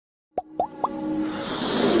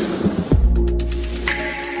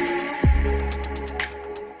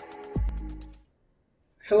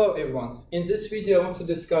Hello everyone. In this video I want to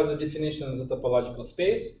discuss the definition of the topological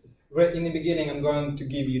space. Right in the beginning I'm going to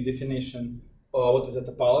give you definition of what is a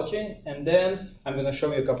topology, and then I'm going to show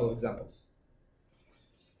you a couple of examples.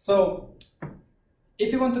 So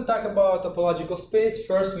if you want to talk about topological space,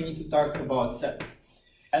 first we need to talk about sets.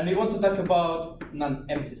 And we want to talk about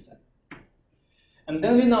non-empty set. And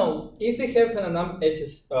then we know if we have a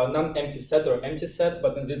non-empty set or empty set,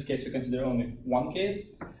 but in this case we consider only one case,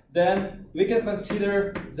 then we can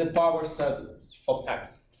consider the power set of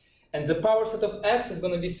X. And the power set of X is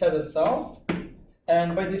going to be set itself,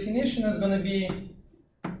 and by definition is going to be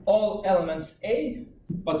all elements A.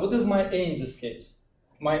 But what is my A in this case?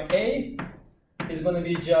 My A is going to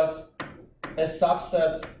be just a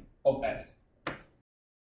subset of X.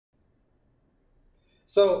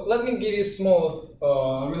 So let me give you a small,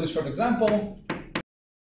 really short example.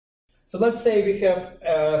 So let's say we have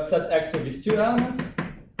a set X of these two elements.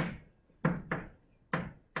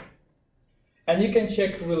 And you can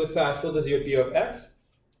check really fast what is your P of X.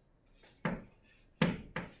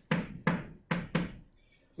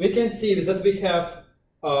 We can see that we have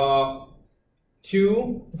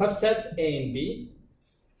two subsets A and B.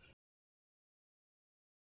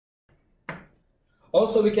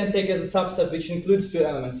 Also, we can take as a subset which includes two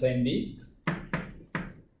elements A and B.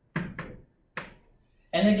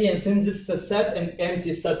 And again, since this is a set and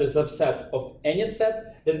empty set is a subset of any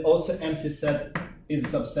set, then also empty set is a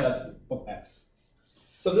subset of X.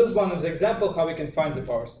 So this is one of the examples how we can find the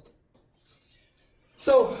power set.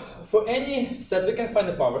 So for any set, we can find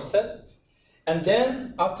the power set. And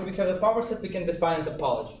then after we have the power set, we can define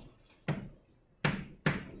topology.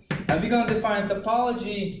 And we're going to define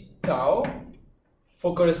topology tau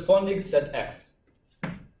for corresponding set X.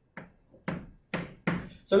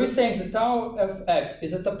 So we're saying the tau of X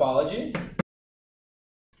is a topology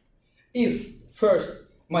if first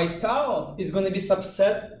my tau is going to be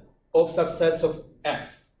subset of subsets of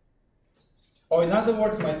X. Or in other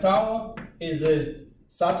words, my tau is a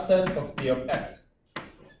subset of P of X.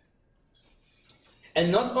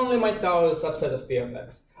 And not only my tau is a subset of P of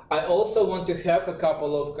X, I also want to have a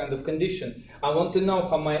couple of kind of conditions. I want to know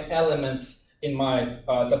how my elements in my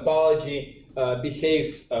topology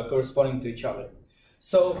behaves corresponding to each other.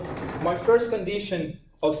 So my first condition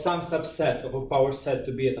of some subset of a power set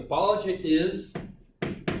to be a topology is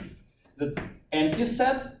the empty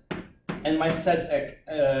set and my set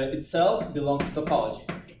itself belongs to topology.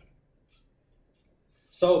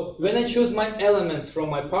 So when I choose my elements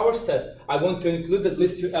from my power set, I want to include at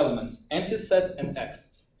least two elements, empty set and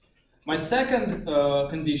X. My second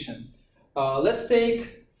condition, let's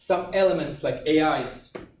take some elements like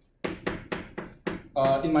AIs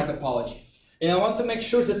in my topology. And I want to make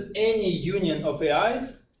sure that any union of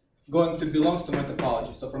AIs going to belongs to my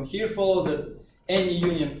topology. So from here follows that any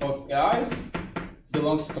union of AIs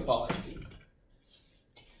belongs to topology.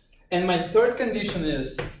 And my third condition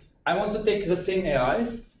is I want to take the same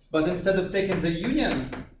AIs, but instead of taking the union,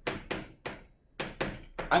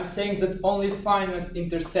 I'm saying that only finite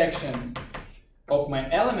intersection of my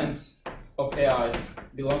elements of AIs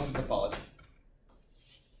belongs to topology.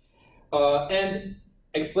 And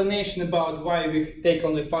explanation about why we take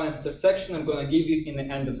only finite intersection I'm going to give you in the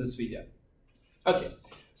end of this video. Okay,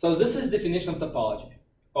 so this is definition of topology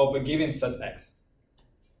of a given set X.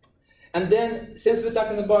 And then, since we're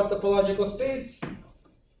talking about topological space,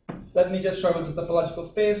 let me just show you this topological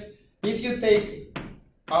space. If you take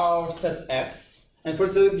our set X, and for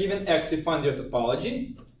the given X you find your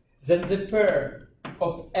topology, then the pair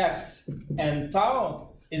of X and tau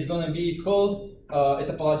is going to be called a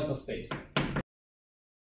topological space.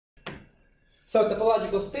 So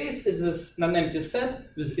topological space is this non-empty set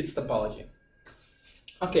with its topology.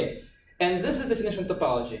 Okay, and this is the definition of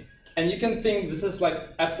topology. And you can think this is like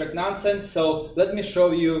abstract nonsense, so let me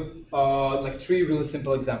show you like three really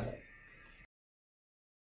simple examples.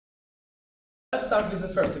 Let's start with the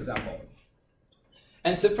first example.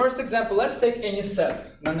 And the first example, let's take any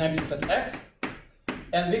set, non-empty set X,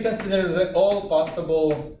 and we consider all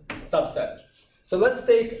possible subsets. So let's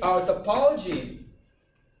take our topology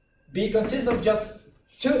B consists of just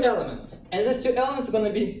two elements, and these two elements are going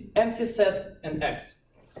to be empty set and X.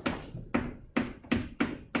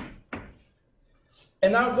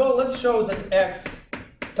 And our goal, let's show that X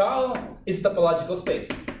tau is topological space.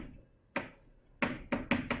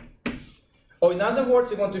 Or in other words,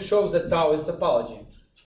 we want to show that tau is topology.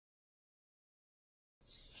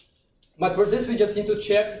 But for this, we just need to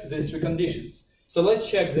check these three conditions. So let's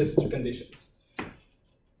check these three conditions.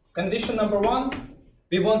 Condition number one,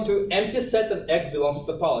 we want to empty set and X belongs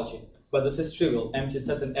to topology. But this is trivial, empty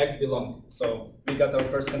set and X belong. So we got our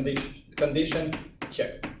first condition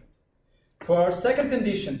check. For our second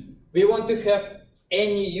condition, we want to have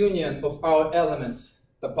any union of our elements.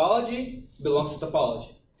 Topology belongs to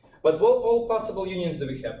topology. But what all possible unions do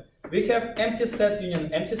we have? We have empty set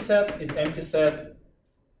union empty set is empty set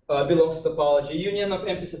belongs to topology. Union of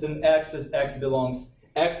empty set in X is X belongs.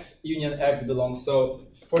 X union X belongs. So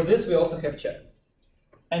for this we also have check.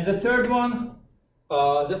 And the third one,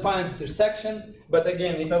 the finite intersection. But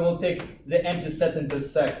again, if I will take the empty set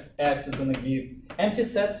intersect, X is going to give empty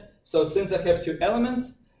set. So since I have two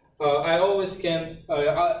elements, I always going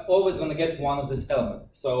to get one of this element.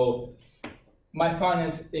 So my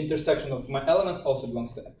finite intersection of my elements also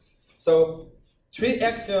belongs to X. So three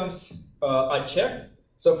axioms are checked.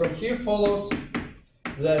 So from here follows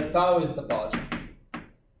that tau is topology.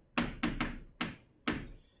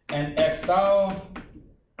 And X tau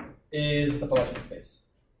is topological space.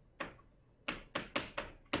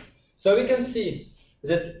 So we can see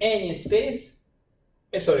that any space,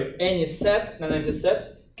 any set, non-empty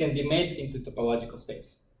set, can be made into topological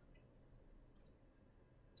space.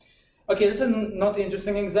 Okay, this is not an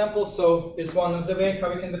interesting example, so it's one of the ways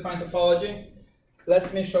how we can define topology.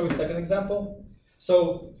 Let me show you a second example.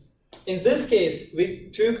 So in this case, we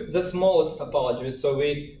took the smallest topology, so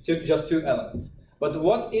we took just two elements. But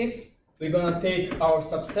what if we're going to take our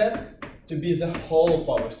subset to be the whole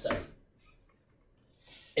power set?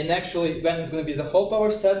 And actually, when it's going to be the whole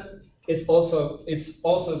power set, it's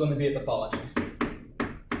also going to be a topology.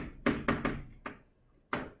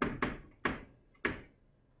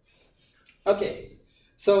 Okay,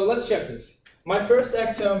 so let's check this. My first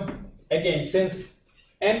axiom, again, since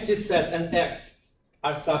empty set and X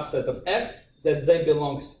are subset of X, that Z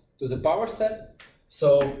belongs to the power set.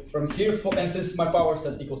 So from here, and since my power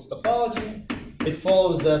set equals topology, it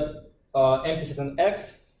follows that empty set and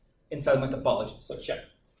X inside my topology. So check.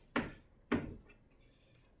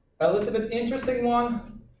 A little bit interesting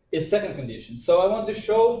one is second condition. So I want to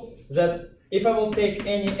show that if I will take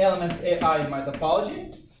any elements AI in my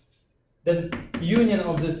topology, then union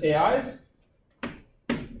of these AIs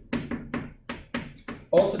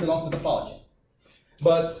also belongs to topology.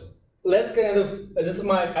 But let's kind of,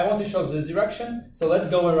 I want to show this direction, so let's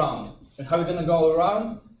go around. And how are we going to go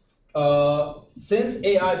around? Since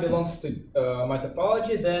AI belongs to my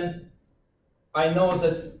topology, then I know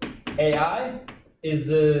that AI is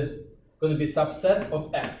going to be subset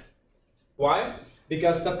of X. Why?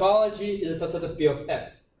 Because topology is a subset of P of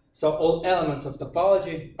X. So all elements of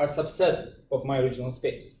topology are subset of my original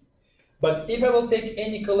space. But if I will take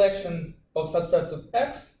any collection of subsets of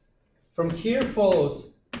X, from here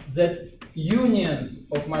follows that union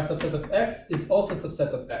of my subset of X is also a subset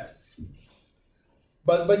of X.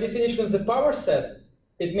 But by definition of the power set,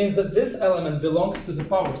 it means that this element belongs to the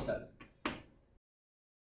power set.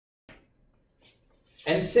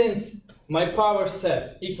 And since my power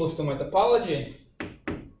set equals to my topology,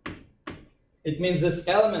 it means this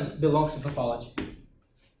element belongs to topology.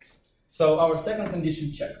 So our second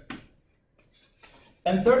condition check.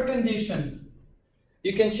 And third condition,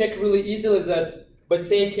 you can check really easily that by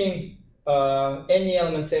taking any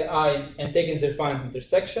elements AI and taking their finite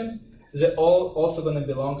intersection, they're all also going to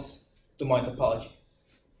belong to my topology.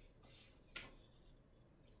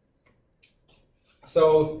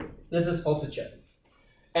 So this is also checked.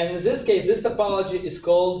 And in this case, this topology is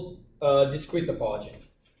called discrete topology.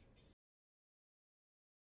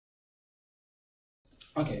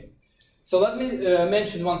 Okay, so let me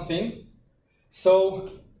mention one thing.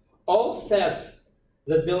 So all sets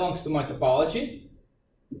that belongs to my topology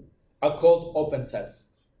are called open sets.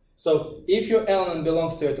 So if your element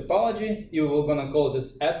belongs to your topology, you will gonna call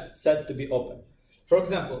this set to be open. For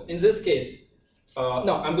example, in this case,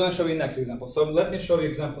 no, I'm gonna show you next example. So let me show you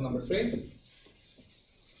example number 3.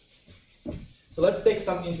 So let's take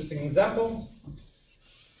some interesting example.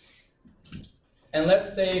 And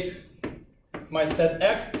let's take my set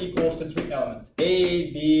X equals to 3 elements,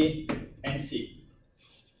 A, B, and C.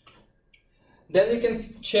 Then you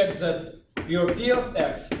can check that your P of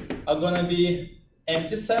X are going to be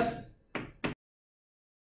empty set,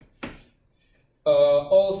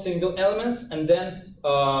 all single elements, and then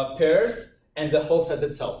pairs, and the whole set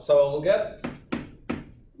itself. So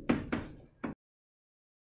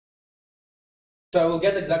I will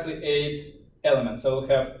get exactly 8 elements. So we'll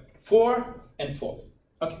have 4 and 4.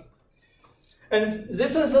 Okay. And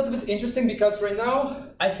this is a little bit interesting because right now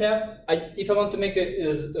if I want to make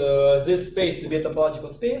this space to be a topological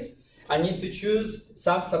space, I need to choose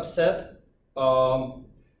some subset of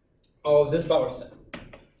this power set.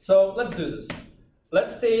 So let's do this.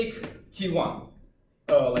 Let's take T1,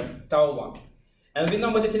 like tau 1. And we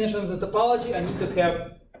know by definition of the topology, I need to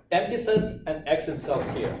have empty set and X itself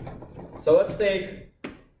here. So let's take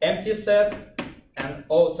empty set, and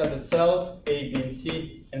all set itself, A, B, and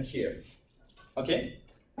C, and here. Okay?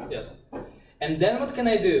 Yes. And then what can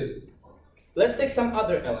I do? Let's take some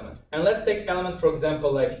other element. And let's take element, for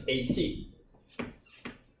example, like AC.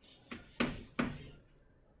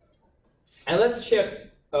 And let's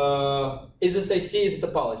check, is this AC, is it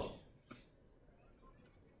topology?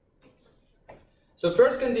 So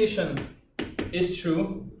first condition is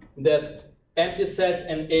true, that empty set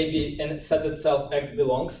and AB and set itself X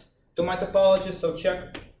belongs to my topology, so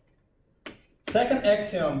check. Second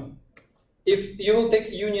axiom, if you will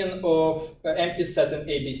take union of empty set and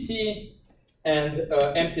ABC and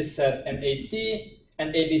empty set and AC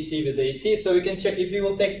and ABC with AC, so we can check if you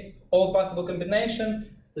will take all possible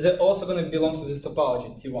combination, they're also going to belong to this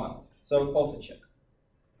topology, T1. So also check.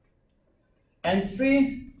 And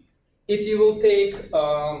 3, if you will take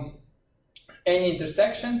any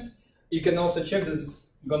intersections, you can also check that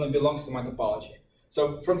it's going to belong to my topology.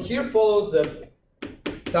 So from here follows that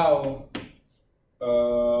tau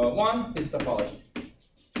 1 is topology.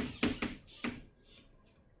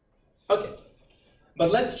 Okay,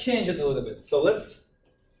 but let's change it a little bit. So let's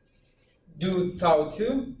do tau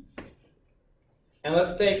 2, and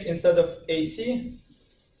let's take, instead of AC,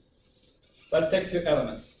 let's take 2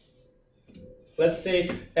 elements. Let's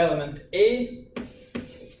take element A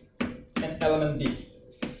and element B.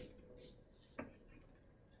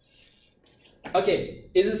 Okay,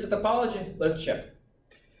 is this a topology? Let's check.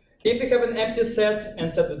 If we have an empty set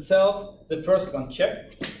and set itself, the first one,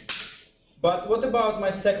 check. But what about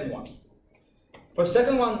my second one? For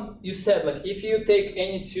second one, you said, like, if you take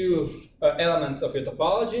any 2 elements of your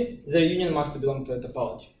topology, their union must belong to a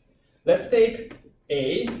topology. Let's take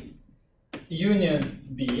A, union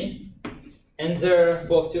B, and they're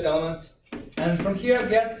both 2 elements. And from here I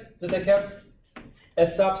get that I have a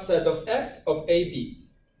subset of X of AB.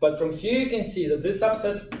 But from here you can see that this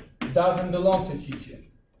subset doesn't belong to T2.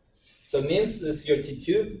 So it means this your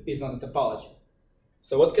T2 is not a topology.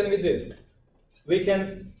 So what can we do? We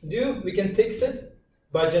can fix it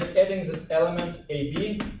by just adding this element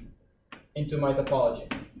AB into my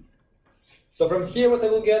topology. So from here what I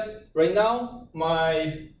will get, right now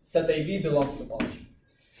my set AB belongs to topology.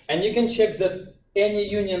 And you can check that any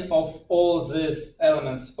union of all these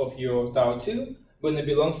elements of your tau 2 going to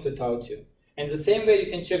belongs to tau 2. And the same way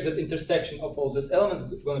you can check that intersection of all these elements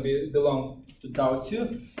going to belong to tau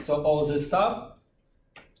 2. So all this stuff,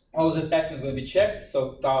 all this action is going to be checked.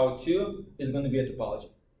 So tau 2 is going to be a topology.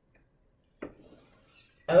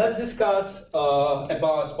 And let's discuss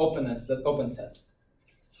about openness, that open sets.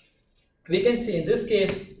 We can see in this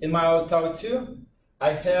case, in my tau 2,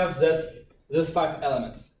 I have that these 5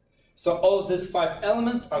 elements. So all these 5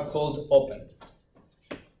 elements are called open.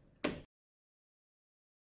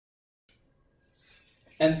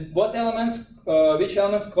 And what elements, which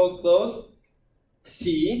elements called closed?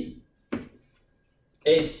 C,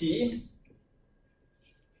 AC,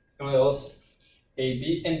 and what else?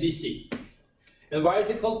 AB and BC. And why is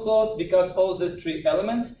it called closed? Because all these 3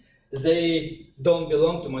 elements, they don't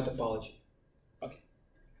belong to my topology. Okay.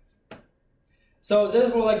 So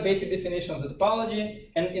those were like basic definitions of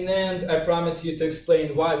topology, and in the end, I promise you to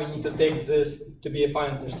explain why we need to take this to be a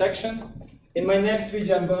fine intersection. In my next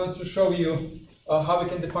video, I'm going to show you how we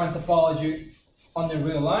can define topology on a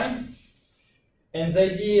real line. And the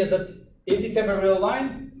idea is that if you have a real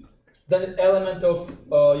line, that element of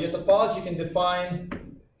your topology you can define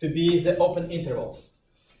to be the open intervals.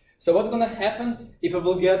 So what's going to happen if I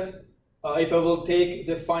will take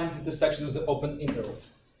the finite intersection of the open intervals?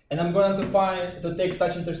 And I'm going to take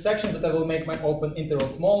such intersections that I will make my open interval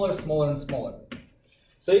smaller, smaller, and smaller.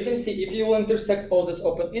 So you can see if you will intersect all these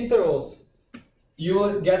open intervals, you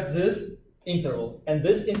will get this interval, and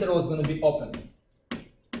this interval is going to be open.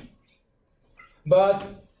 But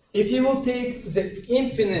if you will take the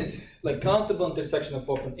infinite, like countable intersection of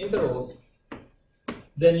open intervals,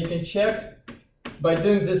 then you can check by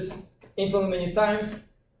doing this infinitely many times,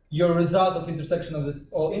 your result of intersection of this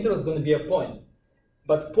all intervals is going to be a point.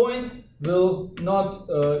 But point will not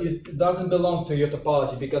doesn't belong to your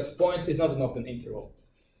topology because point is not an open interval.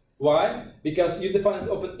 Why? Because you define as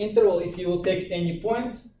open interval if you will take any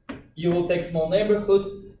points, you will take small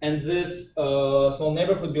neighborhood, and this small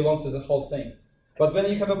neighborhood belongs to the whole thing. But when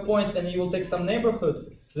you have a point and you will take some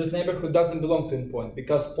neighborhood, this neighborhood doesn't belong to a point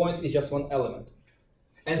because point is just one element.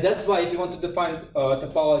 And that's why if you want to define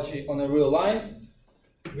topology on a real line,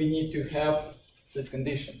 we need to have this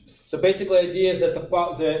condition. So basically the idea is that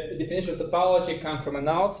the definition of topology comes from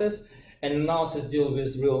analysis, and analysis deals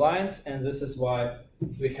with real lines, and this is why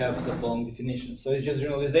we have the following definition. So it's just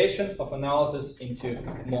generalization of analysis into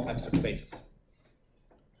more abstract spaces.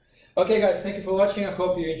 Okay guys, thank you for watching. I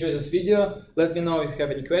hope you enjoyed this video. Let me know if you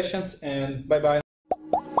have any questions, and bye bye.